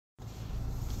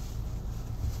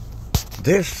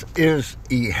This is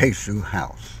Jesu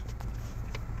House.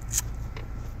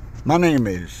 My name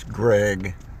is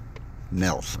Greg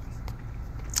Nelson,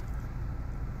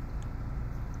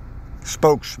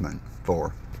 spokesman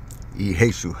for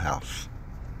Jesu House.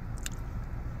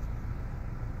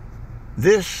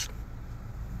 This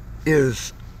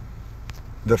is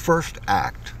the first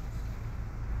act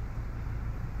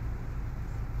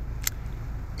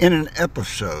in an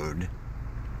episode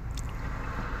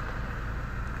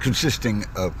consisting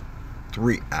of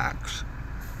 3 acts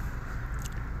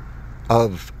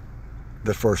of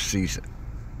the first season.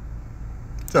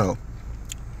 So,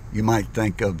 you might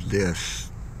think of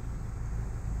this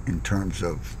in terms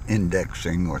of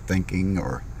indexing or thinking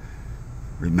or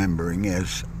remembering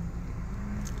as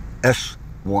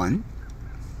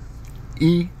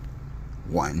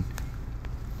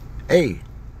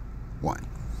S01E01A01.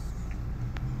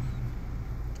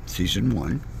 Season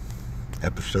 1,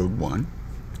 Episode 1,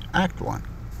 Act 1.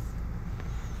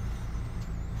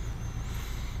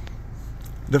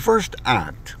 The first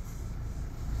act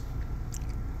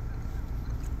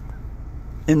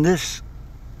in this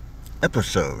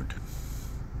episode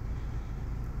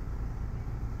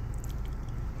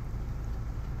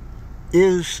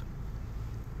is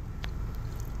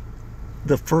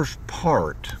the first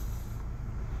part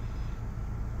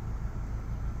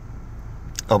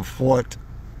of what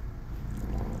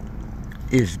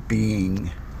is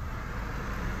being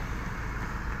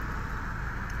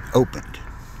opened,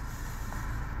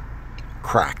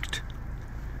 cracked,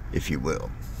 if you will,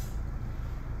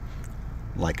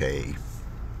 like a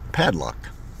padlock,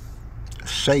 a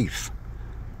safe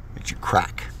that you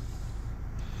crack.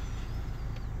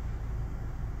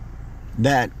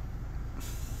 That,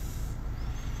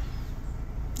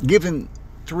 given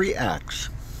 3 acts,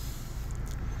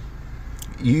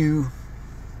 you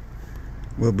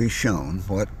will be shown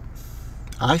what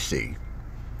I see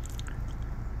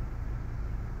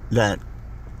that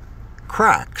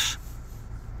cracks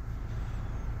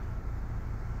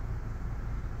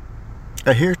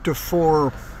a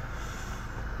heretofore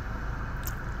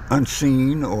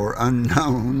unseen or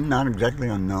unknown, not exactly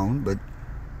unknown, but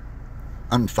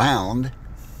unfound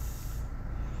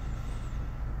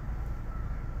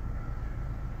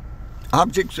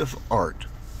objects of art.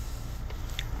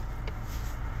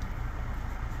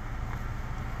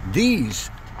 These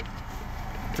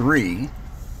 3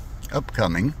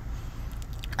 upcoming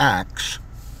acts,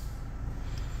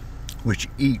 which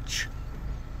each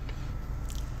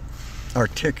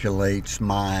articulates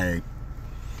my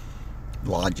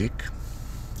logic,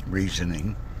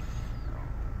 reasoning,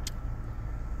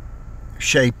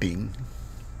 shaping,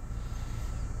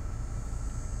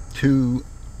 to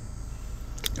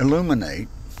illuminate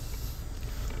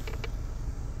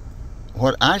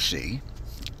what I see,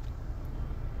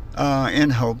 in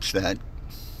hopes that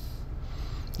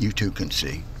you too can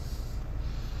see.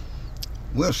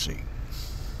 We'll see.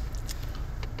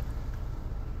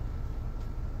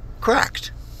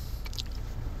 Cracked.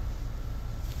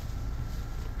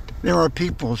 There are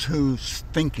people whose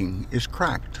thinking is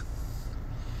cracked.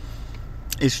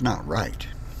 It's not right.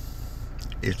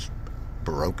 It's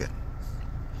broken.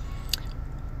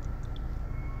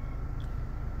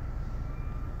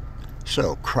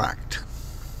 So, cracked.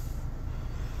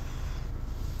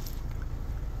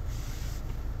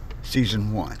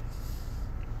 Season 1.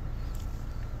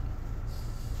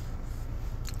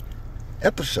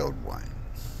 Episode 1.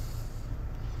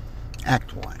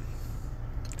 Act 1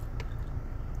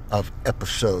 of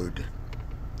episode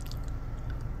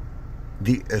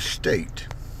The Estate.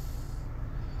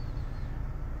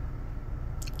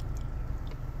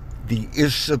 The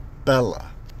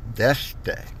Isabella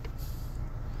d'Este.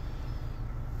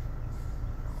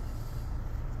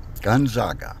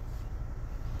 Gonzaga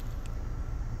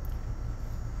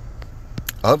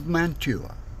of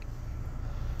Mantua.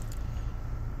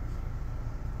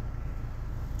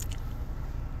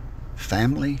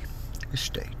 Family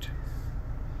estate.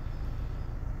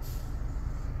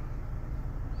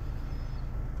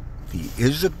 The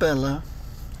Isabella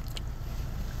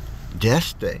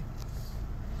d'Este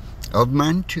of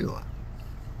Mantua.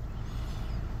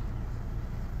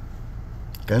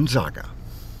 Gonzaga.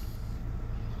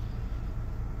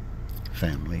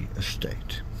 Family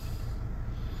estate.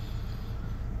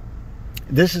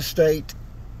 This estate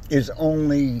is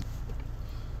only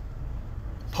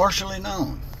partially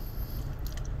known.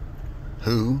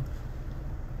 Who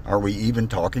are we even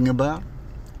talking about?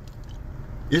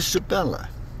 Isabella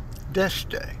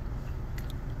d'Este,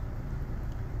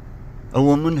 a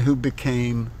woman who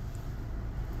became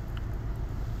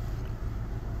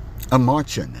a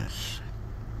marchioness,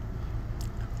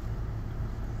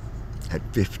 at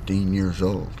 15 years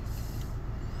old.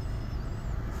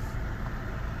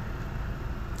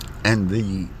 And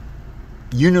the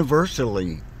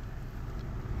universally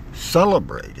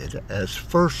celebrated as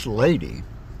First Lady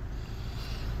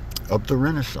of the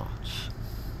Renaissance.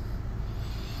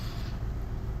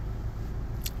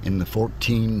 In the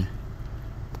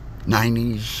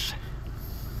 1490s,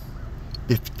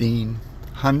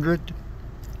 1500,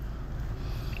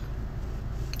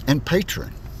 and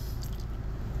patron.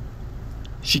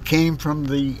 She came from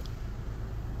the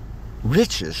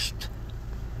richest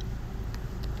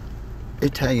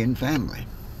Italian family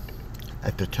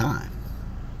at the time.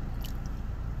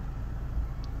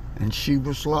 And she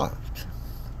was loved.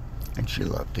 And she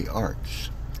loved the arts.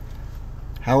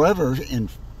 However, in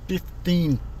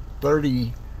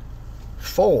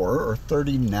 1534 or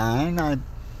 39, I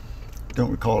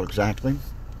don't recall exactly,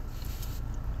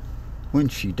 when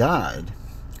she died,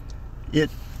 it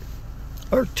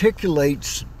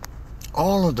articulates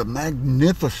all of the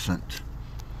magnificent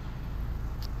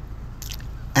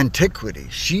antiquity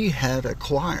she had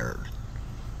acquired.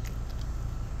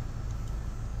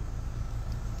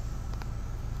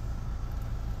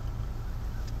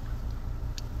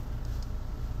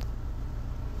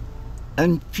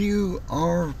 And few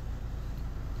are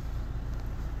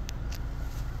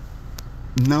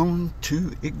known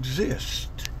to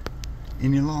exist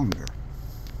any longer.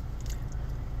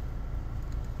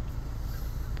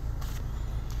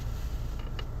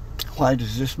 Why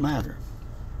does this matter?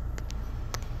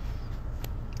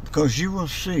 Because you will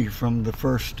see from the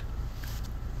first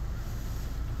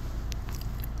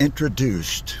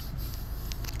introduced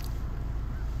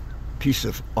piece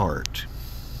of art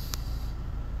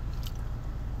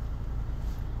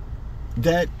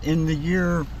that in the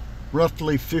year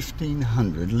roughly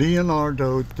 1500,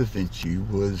 Leonardo da Vinci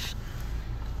was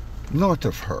north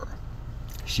of her,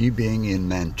 she being in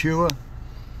Mantua,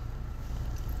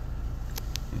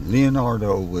 and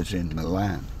Leonardo was in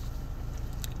Milan.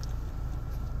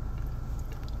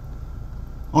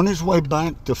 On his way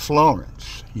back to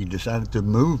Florence, he decided to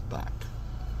move back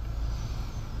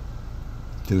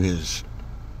to his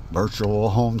virtual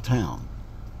hometown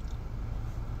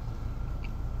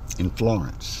in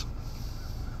Florence.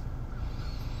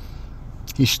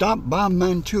 He stopped by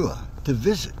Mantua to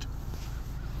visit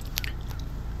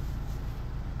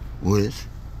with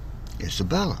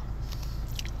Isabella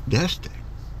d'Este.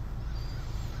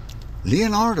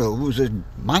 Leonardo was a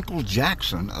Michael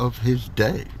Jackson of his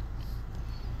day.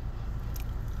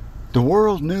 The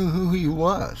world knew who he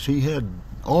was. He had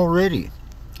already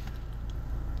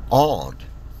awed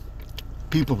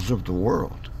peoples of the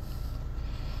world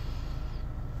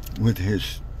with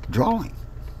his drawing.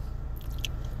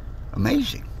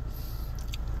 Amazing.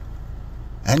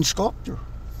 And sculpture.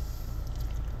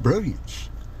 Brilliance.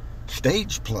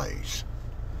 Stage plays.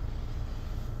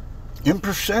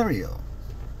 Impresario.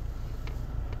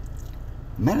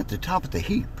 Man at the top of the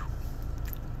heap.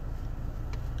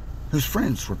 His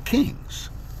friends were kings.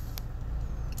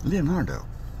 Leonardo.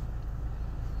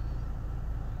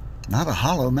 Not a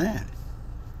hollow man.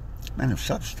 Man of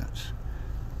substance.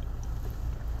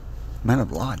 Man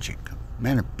of logic.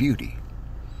 Man of beauty.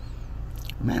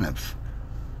 Man of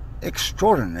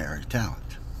extraordinary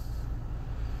talent.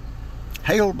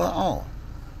 Hailed by all.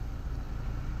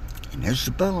 And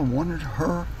Isabella wanted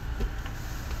her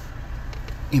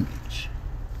image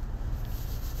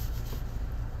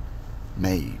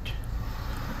made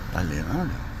by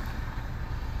Leonardo,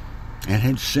 and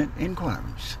had sent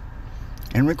inquiries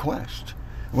and requests.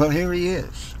 Well, here he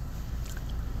is.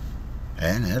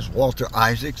 And as Walter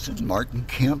Isaacson, Martin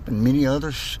Kemp, and many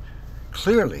others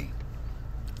clearly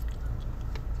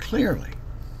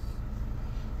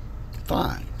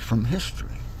find from history,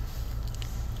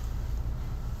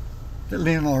 that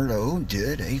Leonardo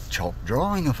did a chalk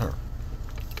drawing of her.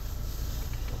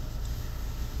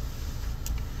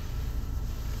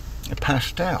 A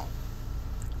pastel.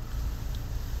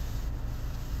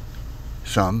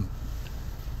 Some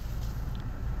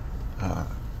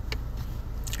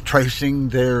tracing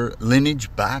their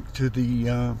lineage back to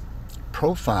the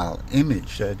profile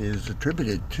image that is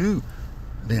attributed to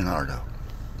Leonardo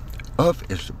of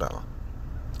Isabella.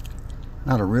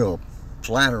 Not a real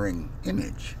flattering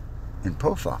image in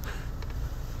profile.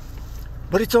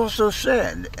 But it's also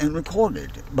said and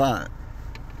recorded by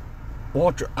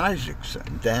Walter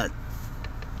Isaacson that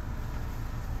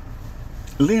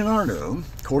Leonardo,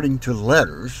 according to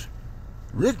letters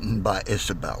written by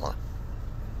Isabella,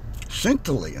 sent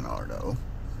to Leonardo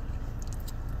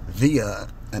via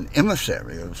an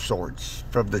emissary of sorts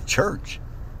from the church.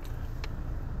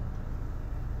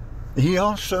 He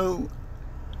also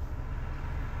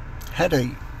had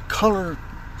a color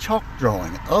chalk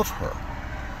drawing of her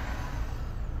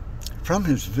from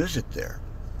his visit there.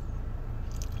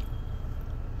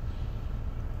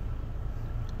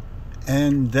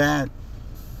 And that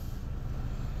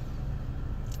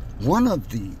one of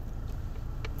the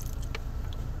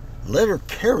letter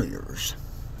carriers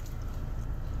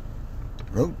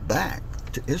wrote back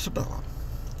to Isabella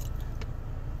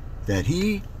that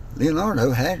he,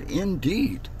 Leonardo, had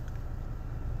indeed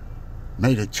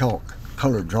made a chalk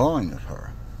color drawing of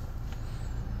her,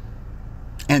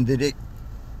 and that it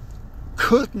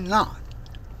could not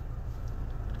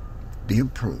be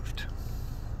improved.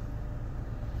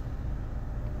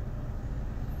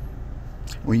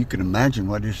 Well, you can imagine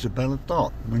what Isabella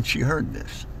thought when she heard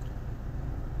this.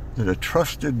 That a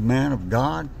trusted man of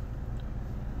God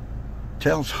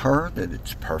tells her that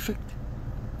it's perfect.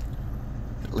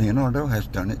 That Leonardo has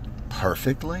done it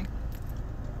perfectly.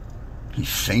 He's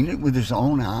seen it with his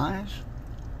own eyes.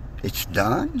 It's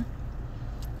done.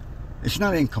 It's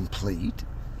not incomplete.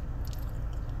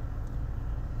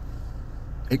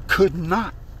 It could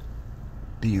not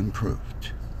be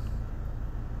improved.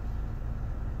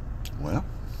 Well,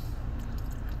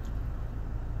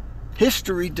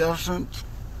 history doesn't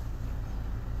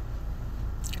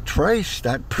trace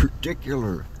that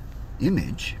particular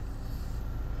image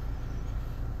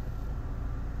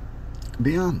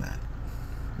beyond that.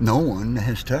 No one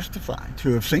has testified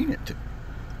to have seen it.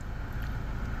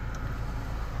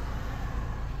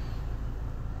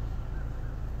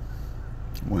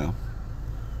 Well,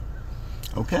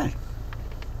 okay.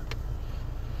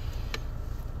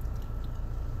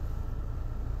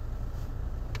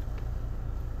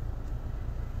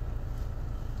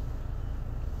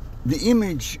 The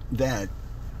image that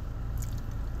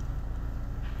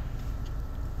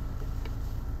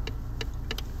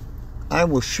I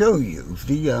will show you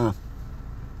via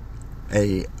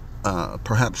a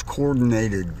perhaps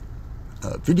coordinated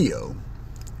video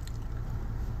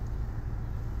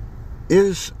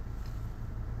is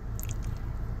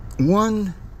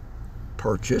one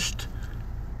purchased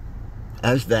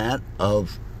as that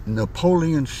of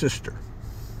Napoleon's sister.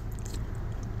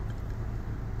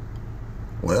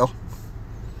 Well,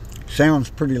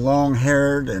 sounds pretty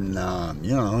long-haired and,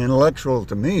 intellectual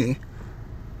to me.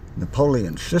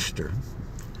 Napoleon's sister.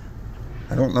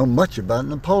 I don't know much about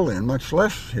Napoleon, much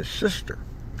less his sister.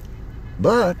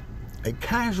 But a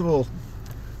casual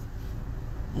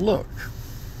look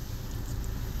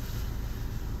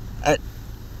at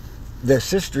the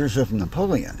sisters of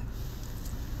Napoleon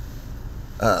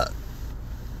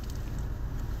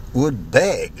would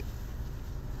beg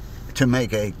to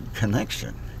make a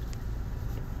connection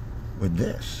with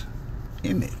this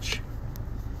image.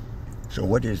 So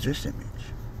what is this image?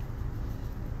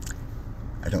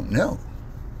 I don't know.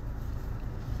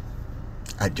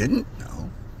 I didn't know.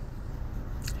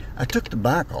 I took the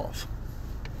back off,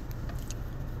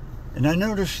 and I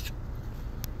noticed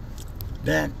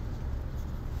that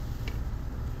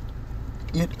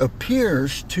it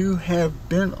appears to have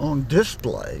been on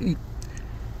display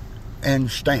and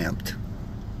stamped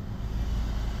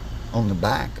on the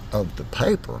back of the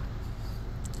paper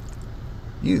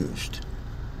used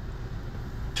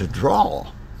to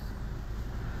draw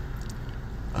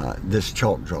this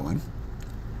chalk drawing.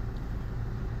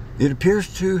 It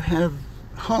appears to have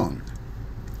hung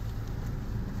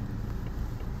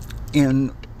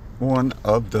in one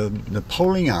of the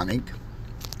Napoleonic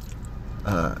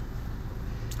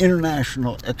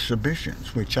international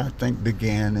exhibitions, which I think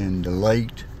began in the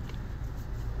late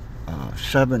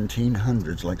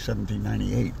 1700s, like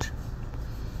 1798.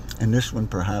 And this one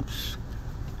perhaps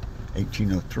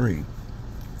 1803.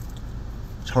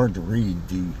 It's hard to read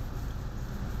the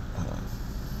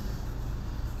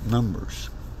numbers.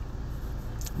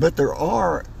 But there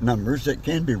are numbers that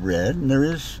can be read, and there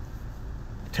is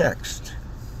text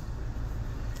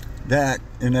that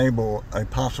enable a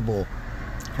possible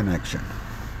connection.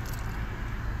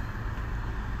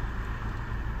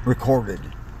 Recorded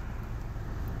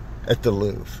at the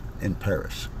Louvre in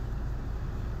Paris.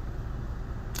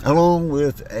 Along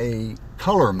with a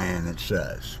color man, it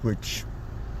says, which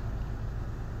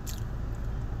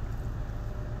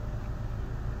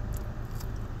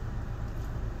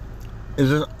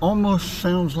is almost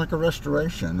sounds like a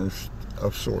restoration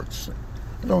of sorts.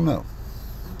 I don't know.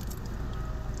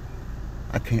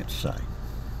 I can't say.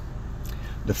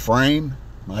 The frame,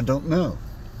 I don't know.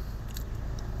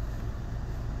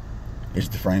 Is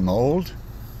the frame old?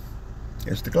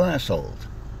 Is the glass old?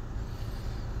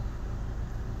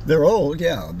 They're old,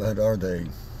 yeah, but are they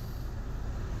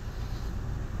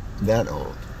that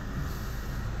old?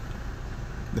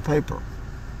 The paper,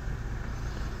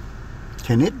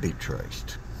 can it be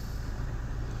traced?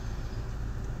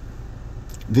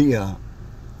 the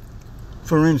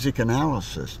forensic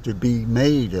analysis to be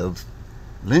made of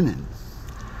linen,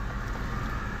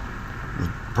 with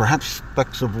perhaps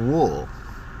specks of wool,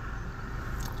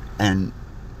 and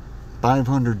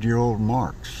 500-year-old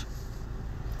marks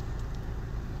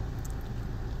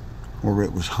where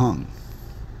it was hung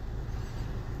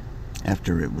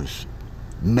after it was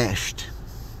meshed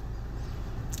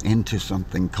into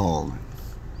something called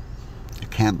a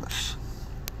canvas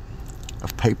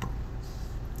of paper.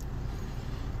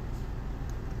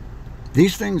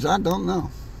 These things I don't know.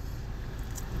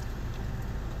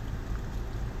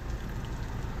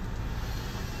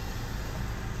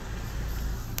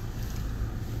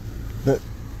 But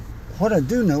what I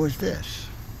do know is this.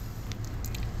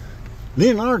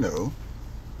 Leonardo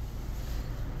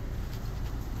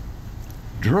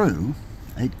drew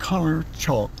a color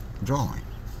chalk drawing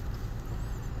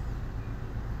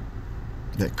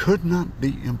that could not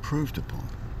be improved upon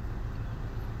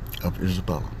of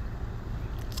Isabella.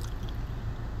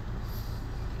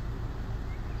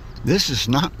 This is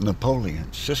not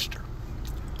Napoleon's sister.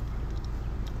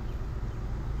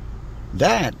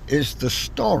 That is the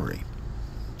story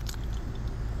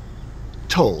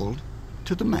told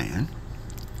to the man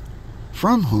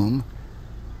from whom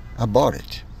I bought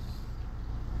it.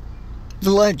 The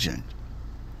legend.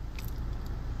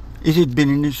 It had been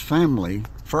in his family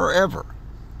forever.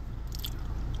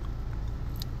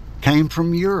 Came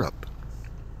from Europe.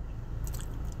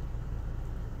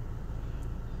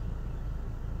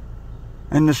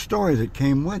 And the story that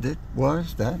came with it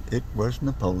was that it was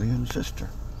Napoleon's sister.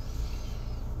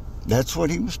 That's what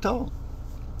he was told.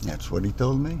 That's what he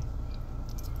told me.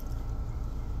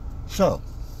 So,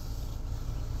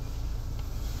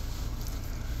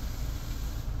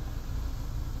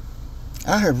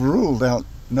 I have ruled out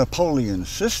Napoleon's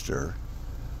sister,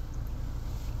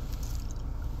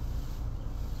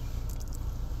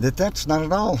 that's not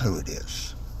at all who it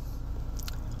is.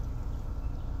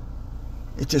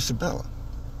 It's Isabella.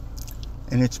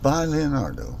 And it's by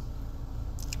Leonardo.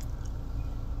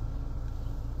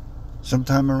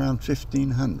 Sometime around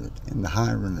 1500 in the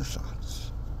High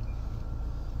Renaissance.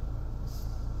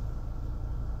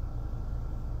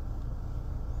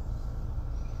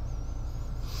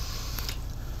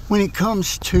 When it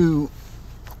comes to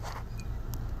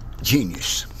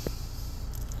genius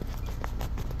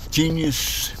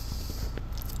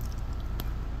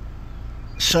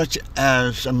such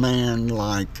as a man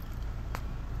like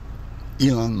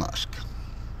Elon Musk,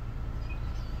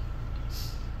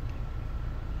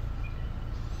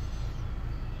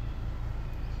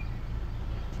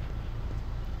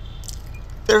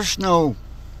 there's no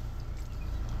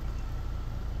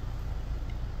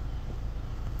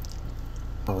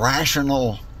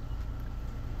rational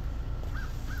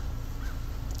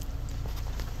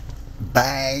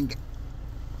bag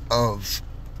of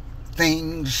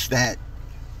things that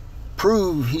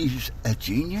prove he's a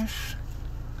genius.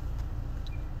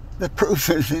 The proof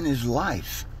is in his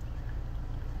life.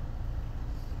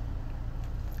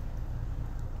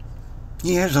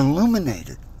 He has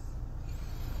illuminated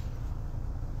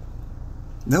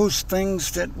those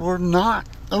things that were not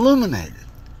illuminated.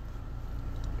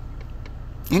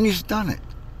 And he's done it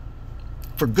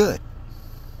for good.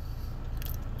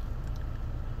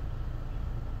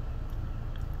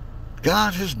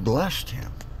 God has blessed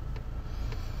him.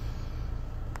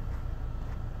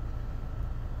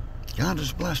 God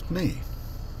has blessed me.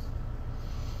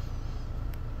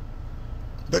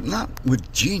 But not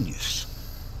with genius.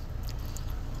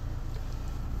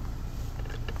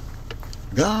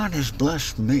 God has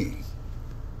blessed me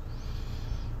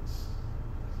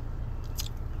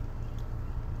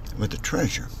with a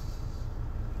treasure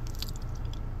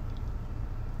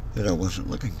that I wasn't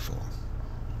looking for.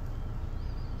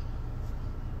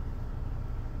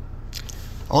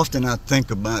 Often I think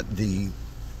about the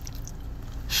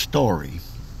story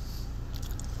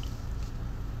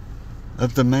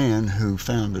of the man who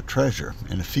found a treasure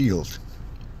in a field.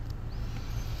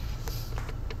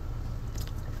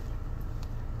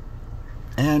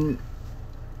 And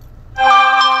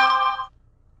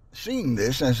seeing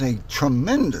this as a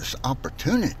tremendous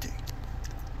opportunity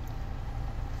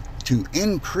to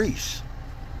increase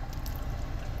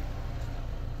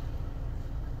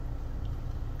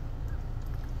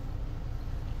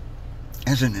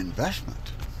as an investment.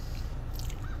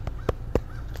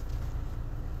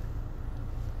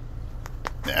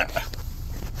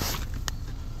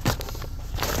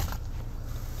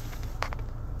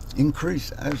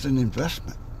 Increase as an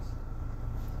investment.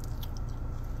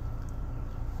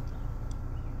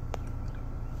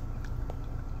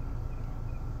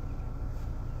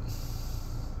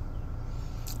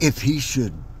 If he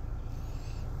should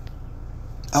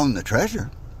own the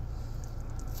treasure.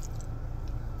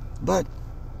 But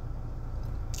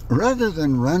rather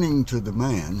than running to the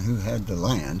man who had the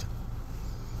land,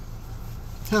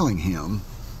 telling him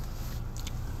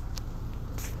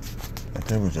that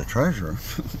there was a treasure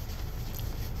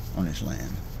on his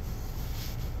land,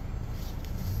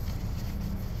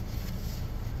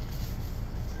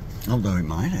 although he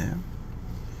might have,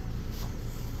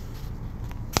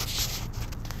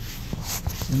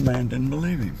 the man didn't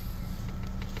believe him.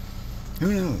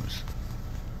 Who knows?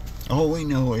 All we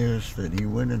know is that he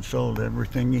went and sold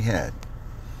everything he had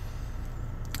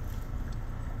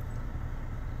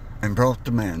and brought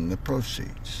the man the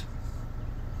proceeds.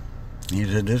 He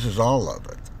said, "This is all of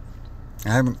it. I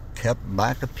haven't kept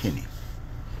back a penny."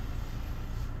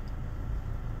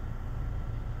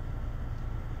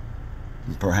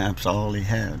 And perhaps all he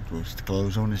had was the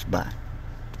clothes on his back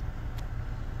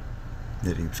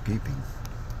that he was keeping.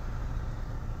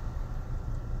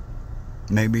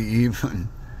 Maybe even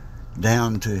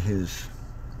down to his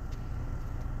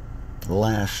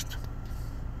last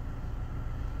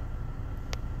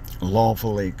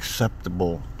lawfully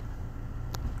acceptable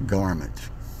garment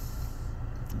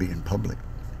to be in public.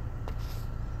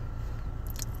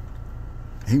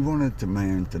 He wanted the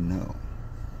man to know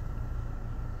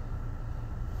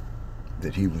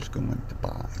that he was going to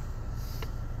buy.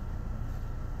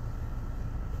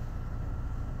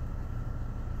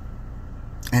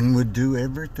 And would do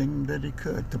everything that he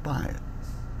could to buy it.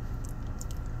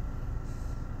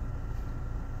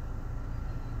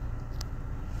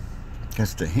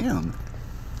 Because to him,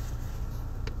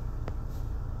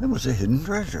 it was a hidden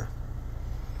treasure.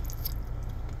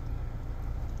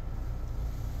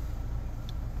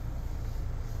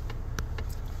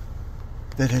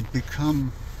 That had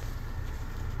become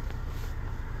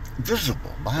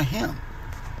visible by him.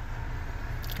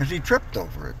 Because he tripped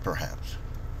over it, perhaps.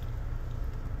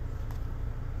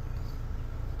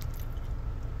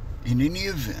 In any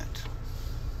event,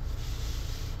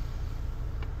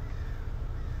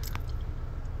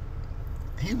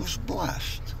 he was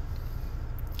blessed.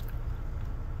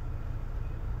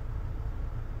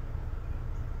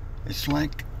 It's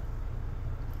like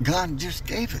God just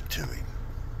gave it to him.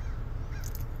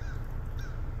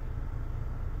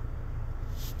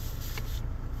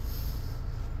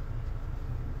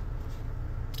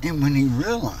 And when he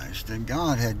realized that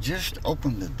God had just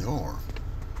opened the door,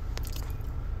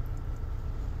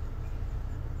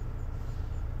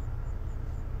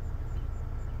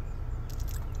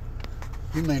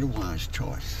 he made a wise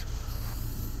choice.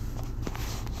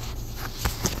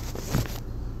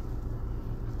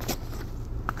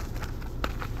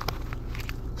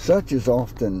 Such is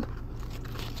often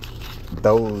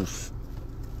those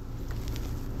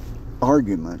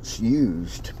arguments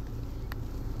used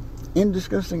in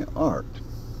discussing art.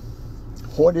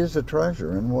 What is a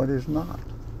treasure and what is not?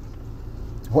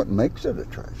 What makes it a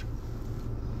treasure?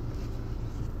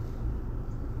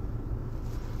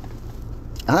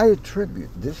 I attribute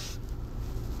this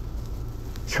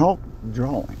chalk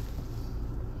drawing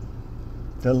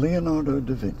to Leonardo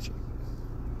da Vinci,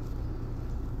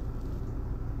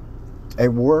 a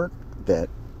work that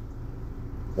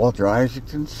Walter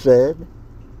Isaacson said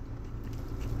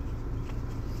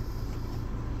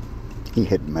he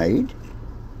had made,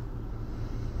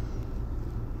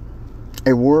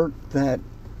 a work that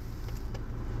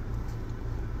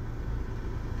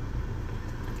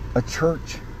a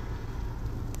church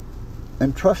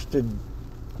entrusted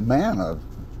man of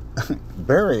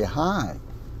very high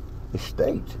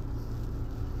estate,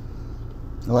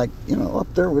 like,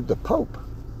 up there with the Pope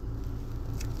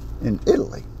in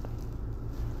Italy,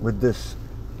 with this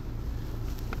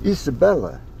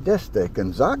Isabella d'Este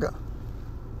Gonzaga.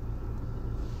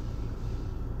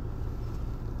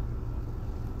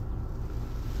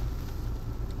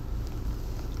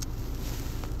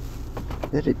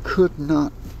 That it could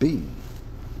not be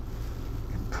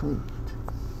improved.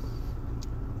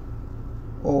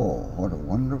 Oh, what a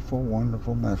wonderful,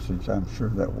 wonderful message I'm sure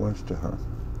that was to her.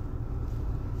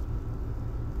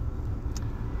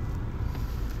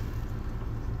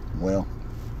 Well,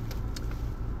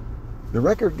 the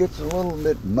record gets a little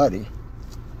bit muddy,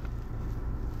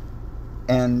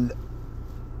 and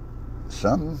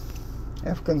some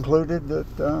have concluded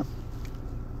that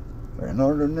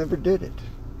Leonardo never did it.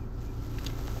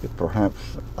 That perhaps,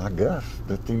 I guess,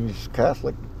 that these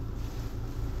Catholic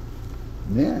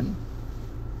men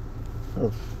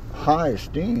of high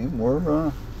esteem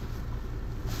were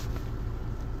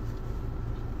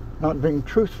not being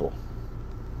truthful.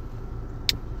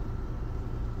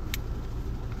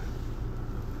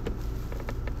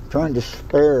 Trying to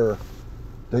spare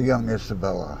the young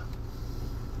Isabella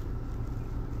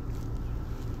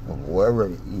of wherever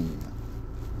in.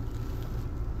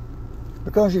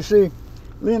 Because you see,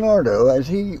 Leonardo, as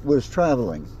he was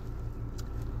traveling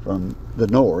from the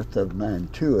north of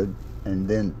Mantua and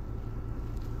then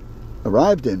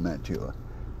arrived in Mantua,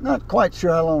 not quite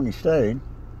sure how long he stayed.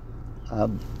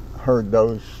 I've heard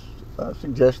those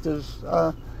suggest as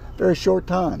a very short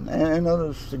time, and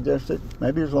others suggested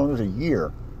maybe as long as a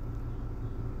year.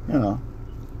 You know,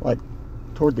 like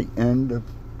toward the end of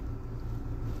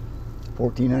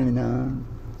 1499,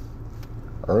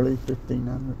 early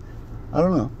 1500. I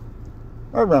don't know,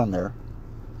 right around there.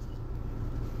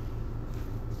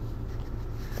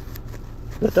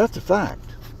 But that's a fact.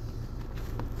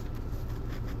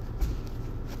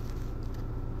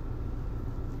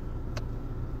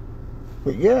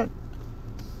 But yet,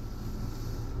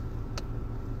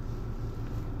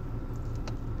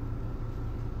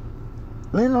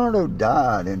 Leonardo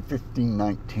died in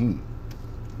 1519.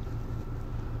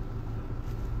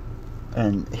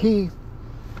 And he,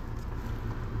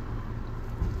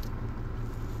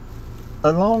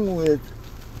 along with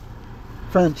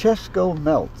Francesco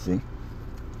Melzi,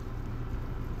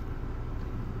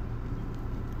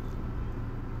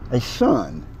 a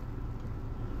son,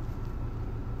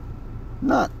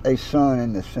 not a son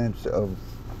in the sense of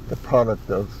the product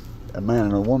of a man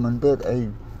and a woman, but a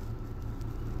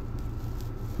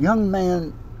young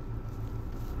man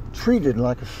treated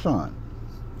like a son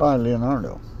by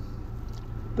Leonardo,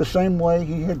 the same way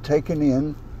he had taken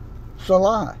in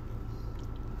Salai,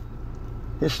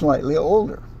 his slightly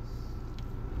older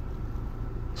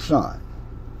son.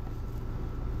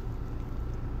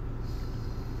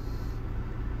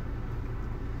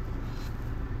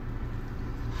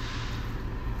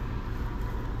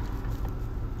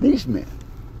 These men,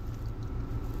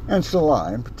 and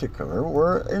Salai in particular,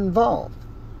 were involved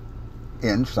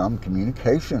in some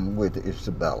communication with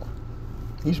Isabella.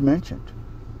 He's mentioned.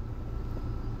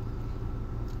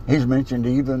 He's mentioned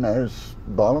even as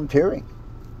volunteering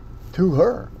to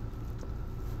her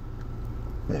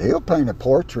that he'll paint a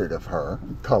portrait of her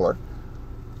in color.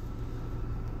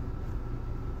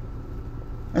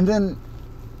 And then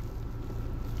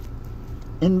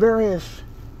in various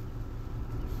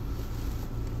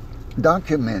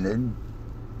documented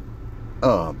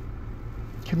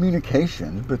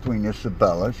communications between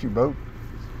Isabella, she wrote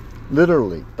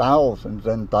literally thousands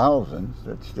and thousands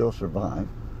that still survive,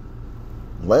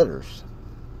 letters,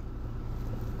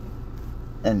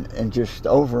 and just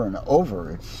over and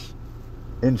over, it's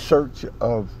in search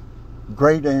of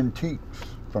great antiques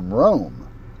from Rome.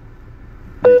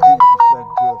 And she's said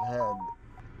to have had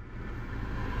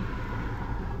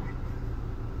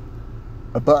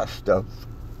a bust of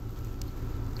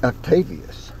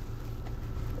Octavius,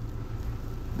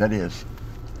 that is,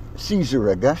 Caesar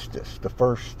Augustus, the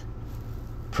first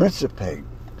principate,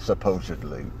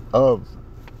 supposedly, of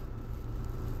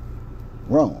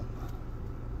Rome,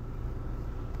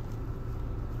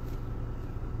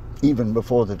 even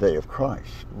before the day of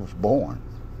Christ was born.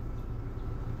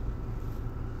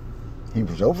 He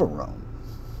was over Rome,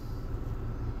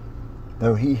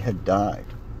 though he had died,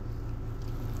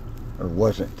 or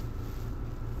wasn't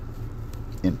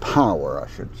in power, I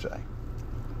should say,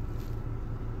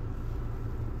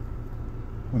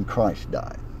 when Christ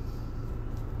died.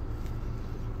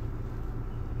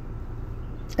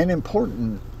 An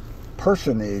important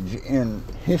personage in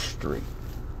history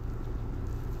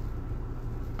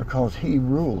because he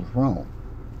ruled Rome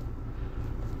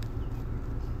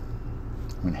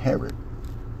when Herod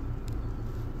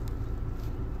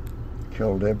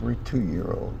killed every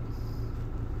 2-year-old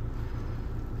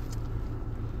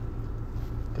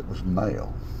that was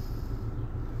male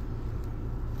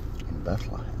in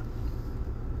Bethlehem.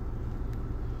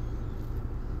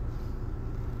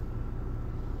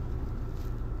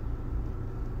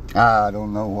 I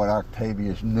don't know what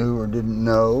Octavius knew or didn't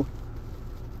know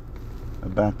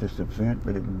about this event,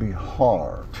 but it would be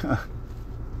hard,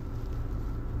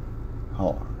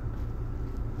 hard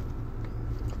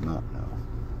to not know.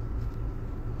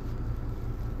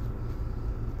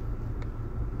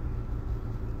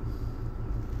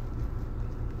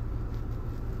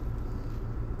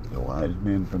 The wise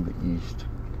men from the east,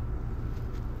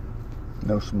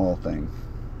 no small thing.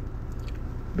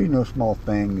 Be no small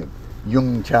thing of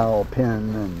Yung Chao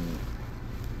Pen and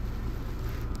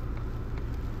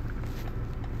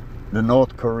the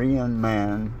North Korean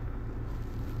man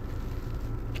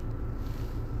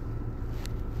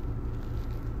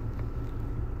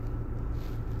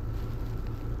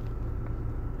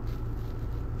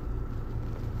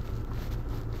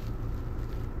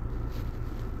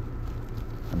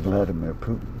Vladimir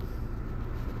Putin.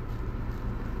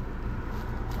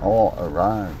 all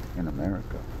arrived in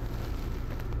America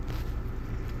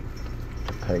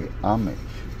to pay homage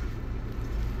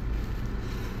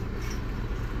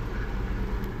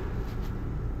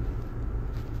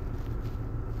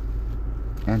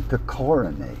and to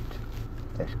coronate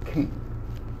as king.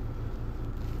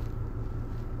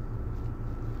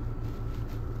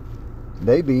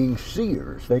 They being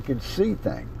seers, they could see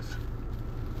things.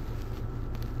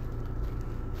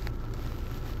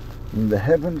 And the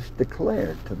heavens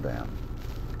declared to them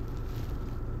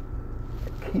a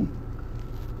king.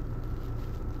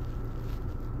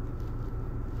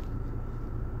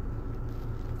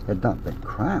 Had not been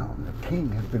crowned, a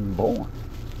king had been born.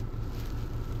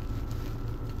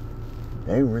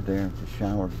 They were there to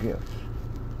shower gifts,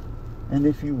 and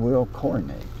if you will,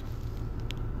 coronate.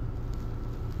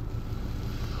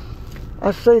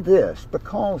 I say this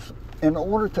because in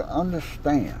order to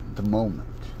understand the moment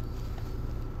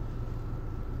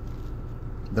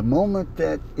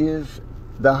that is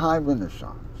the High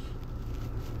Renaissance,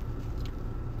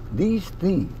 these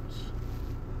themes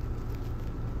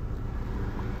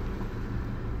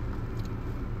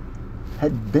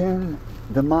had been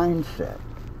the mindset,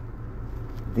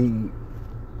 the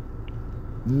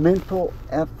mental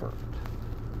effort,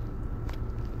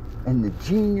 and the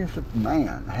genius of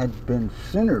man had been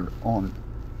centered on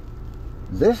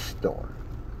this story,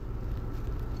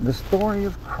 the story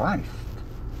of Christ,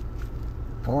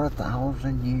 for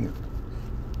 1,000 years.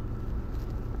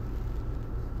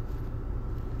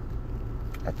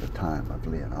 At the time of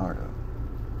Leonardo.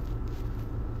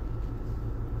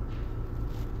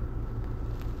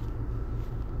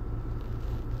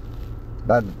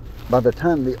 By the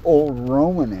time the old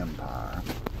Roman Empire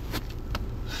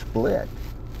split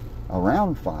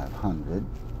around 500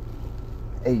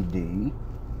 AD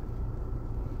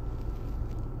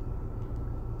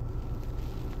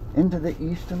into the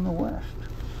East and the West.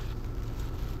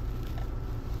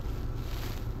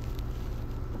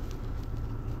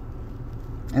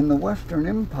 And the Western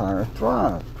Empire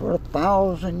thrived for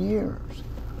 1,000 years.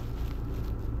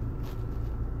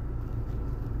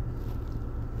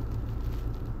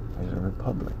 As a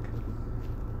republic.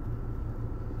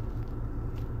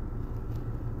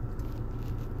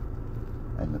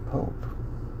 And the Pope.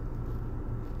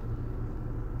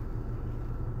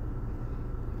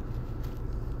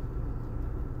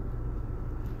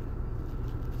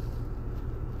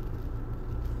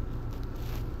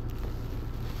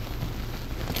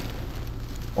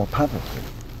 Or papacy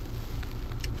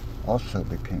also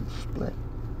became split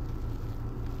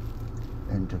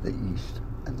into the East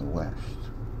and the West.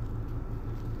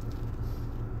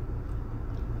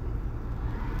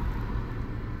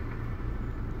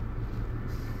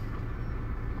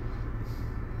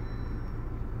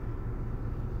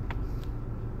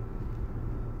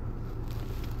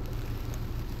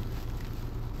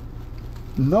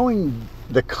 Knowing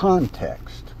the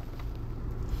context,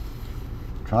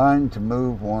 trying to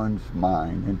move one's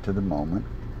mind into the moment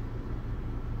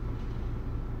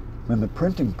when the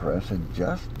printing press had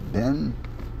just been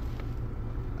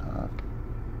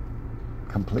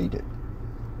completed.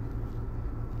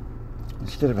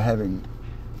 Instead of having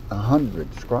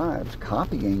 100 scribes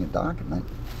copying a document,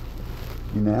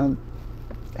 you now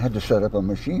had to set up a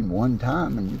machine one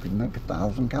time and you could make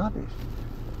 1,000 copies.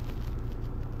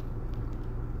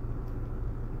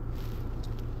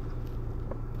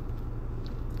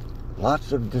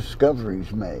 Lots of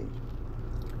discoveries made.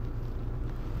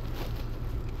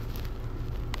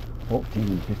 14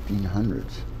 and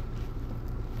 1500s,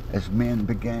 as men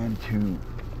began to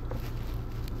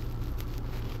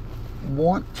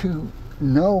want to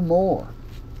know more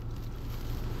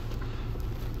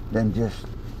than just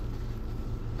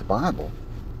the Bible.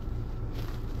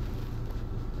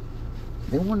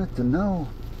 They wanted to know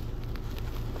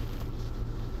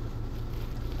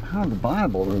how the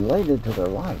Bible related to their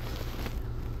life.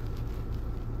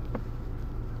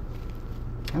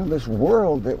 How this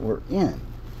world that we're in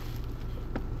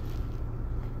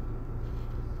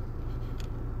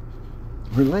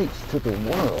relates to the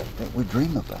world that we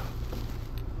dream about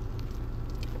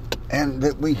and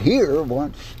that we hear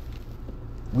once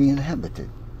we inhabited.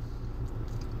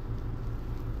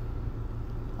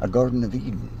 A Garden of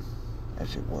Eden,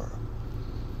 as it were.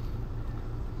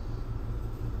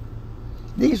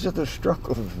 These are the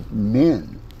struggles of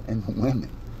men and women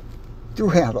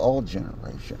throughout all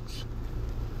generations.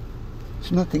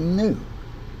 It's nothing new.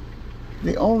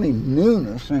 The only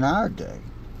newness in our day,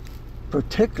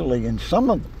 particularly in some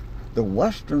of the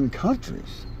Western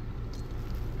countries,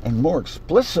 and more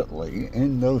explicitly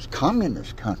in those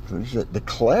communist countries that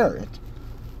declare it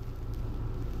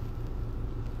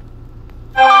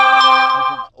as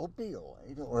an open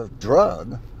opioid or a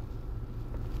drug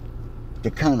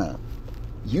to kind of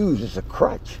use as a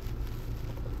crutch.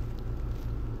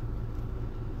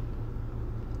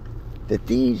 That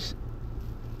these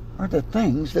are the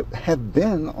things that have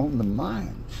been on the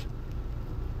minds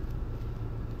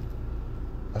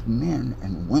of men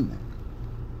and women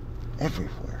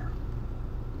everywhere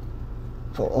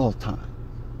for all time.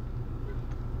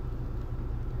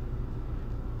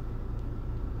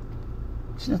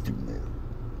 It's nothing new.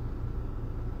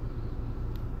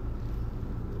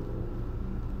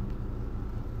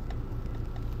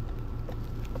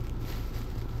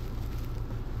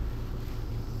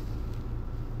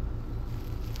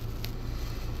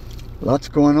 Lots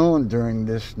going on during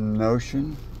this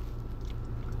notion.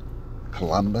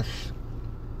 Columbus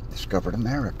discovered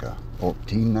America,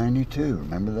 1492.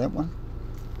 Remember that one?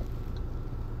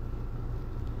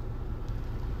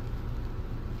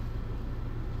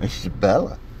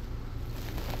 Isabella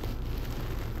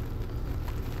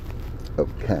of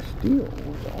Castile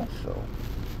was also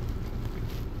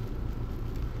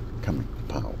coming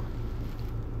to power.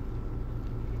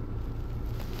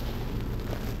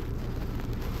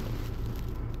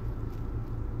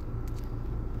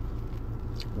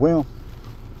 Well,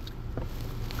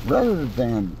 rather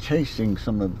than chasing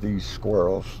some of these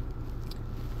squirrels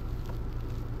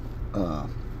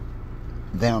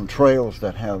down trails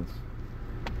that have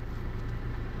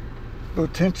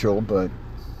potential, but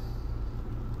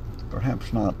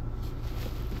perhaps not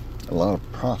a lot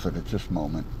of profit at this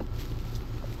moment,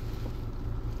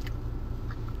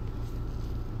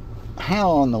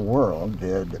 how in the world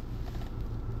did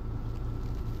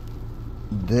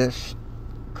this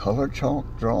color chalk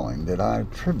drawing that I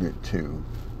attribute to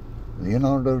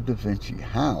Leonardo da Vinci,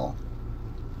 how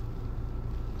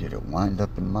did it wind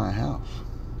up in my house?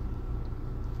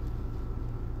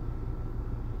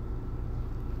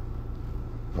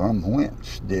 From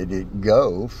whence did it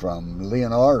go from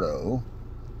Leonardo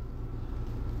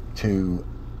to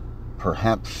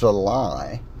perhaps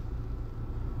Salai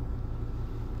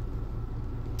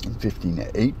in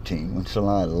 1518, when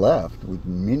Salai left with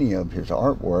many of his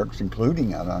artworks,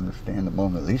 including, I understand, the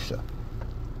Mona Lisa.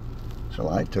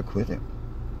 Salai took with him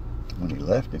when he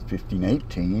left in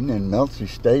 1518, and Melzi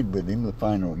stayed with him the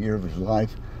final year of his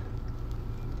life,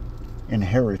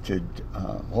 inherited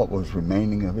what was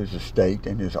remaining of his estate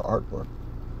and his artwork.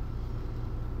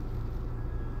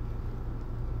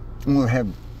 And we have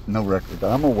no record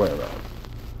I'm aware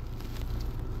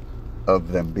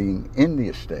of them being in the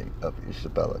estate of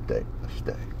Isabella de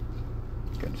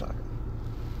Gonzaga.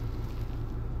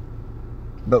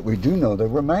 But we do know they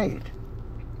were made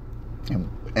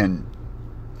and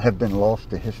have been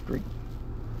lost to history,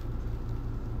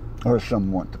 or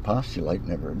some want to postulate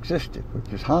never existed,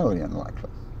 which is highly unlikely.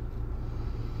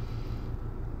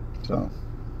 So,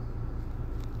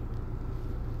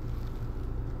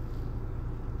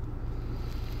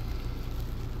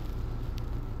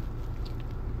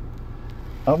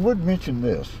 I would mention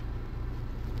this.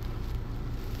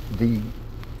 The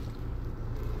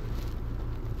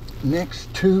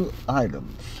next two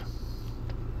items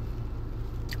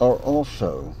are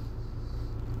also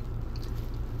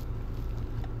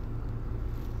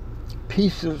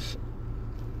pieces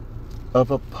of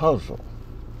a puzzle.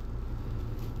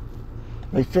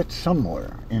 They fit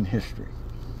somewhere in history.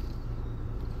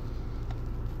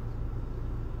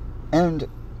 And,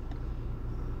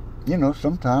 you know,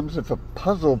 sometimes if a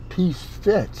puzzle piece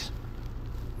fits,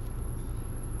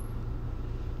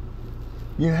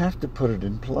 you have to put it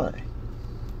in play.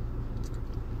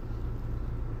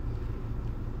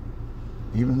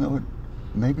 Even though it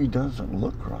maybe doesn't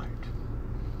look right.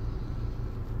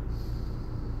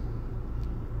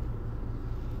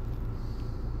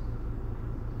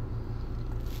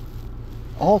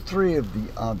 All three of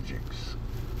the objects,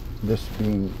 this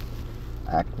being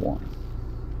Act 1,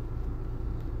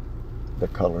 the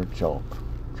colored chalk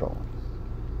drawing,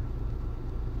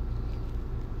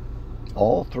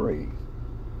 all three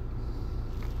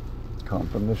come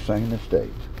from the same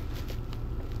estate,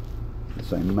 the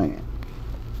same man.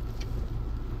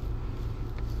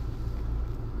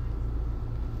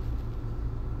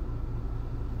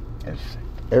 As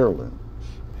heirlooms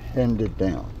handed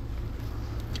down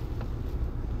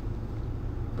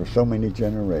for so many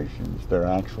generations, their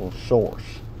actual source,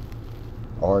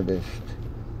 artist,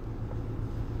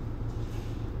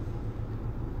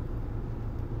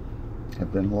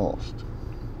 have been lost,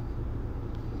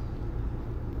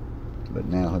 but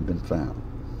now have been found.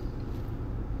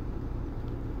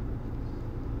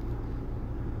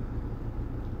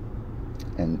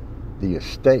 And the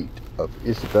estate of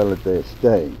Isabella de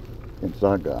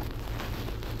Gonzaga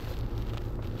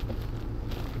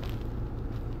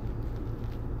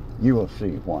You will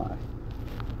see why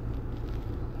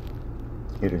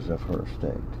it is of her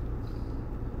estate,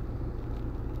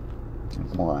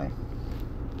 and why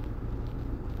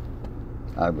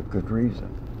I, with good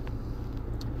reason,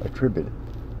 attribute it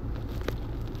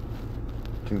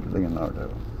to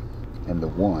Leonardo and the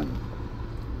one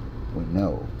we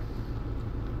know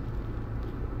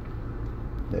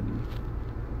that he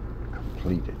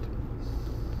completed.